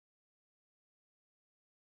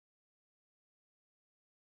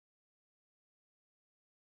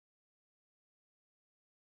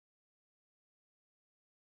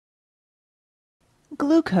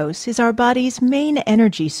Glucose is our body's main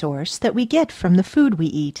energy source that we get from the food we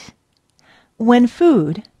eat. When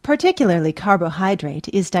food, particularly carbohydrate,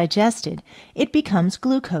 is digested, it becomes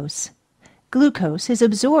glucose. Glucose is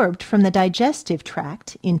absorbed from the digestive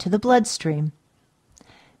tract into the bloodstream.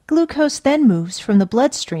 Glucose then moves from the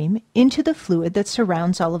bloodstream into the fluid that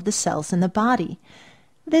surrounds all of the cells in the body.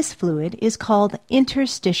 This fluid is called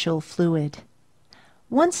interstitial fluid.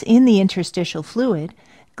 Once in the interstitial fluid,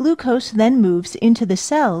 glucose then moves into the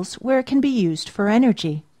cells where it can be used for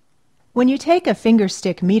energy. When you take a finger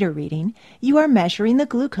stick meter reading, you are measuring the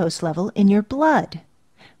glucose level in your blood.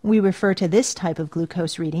 We refer to this type of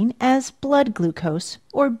glucose reading as blood glucose,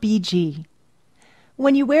 or Bg.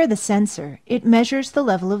 When you wear the sensor, it measures the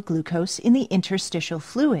level of glucose in the interstitial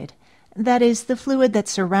fluid, that is, the fluid that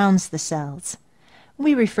surrounds the cells.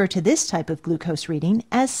 We refer to this type of glucose reading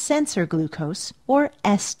as sensor glucose, or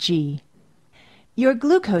Sg. Your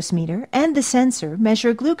glucose meter and the sensor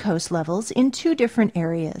measure glucose levels in two different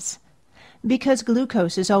areas. Because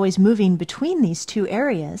glucose is always moving between these two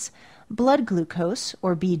areas, blood glucose,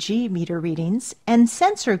 or Bg meter readings, and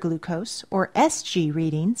sensor glucose, or Sg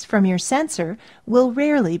readings from your sensor will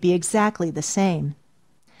rarely be exactly the same.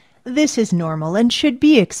 This is normal and should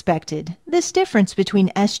be expected. This difference between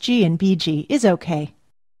Sg and Bg is okay.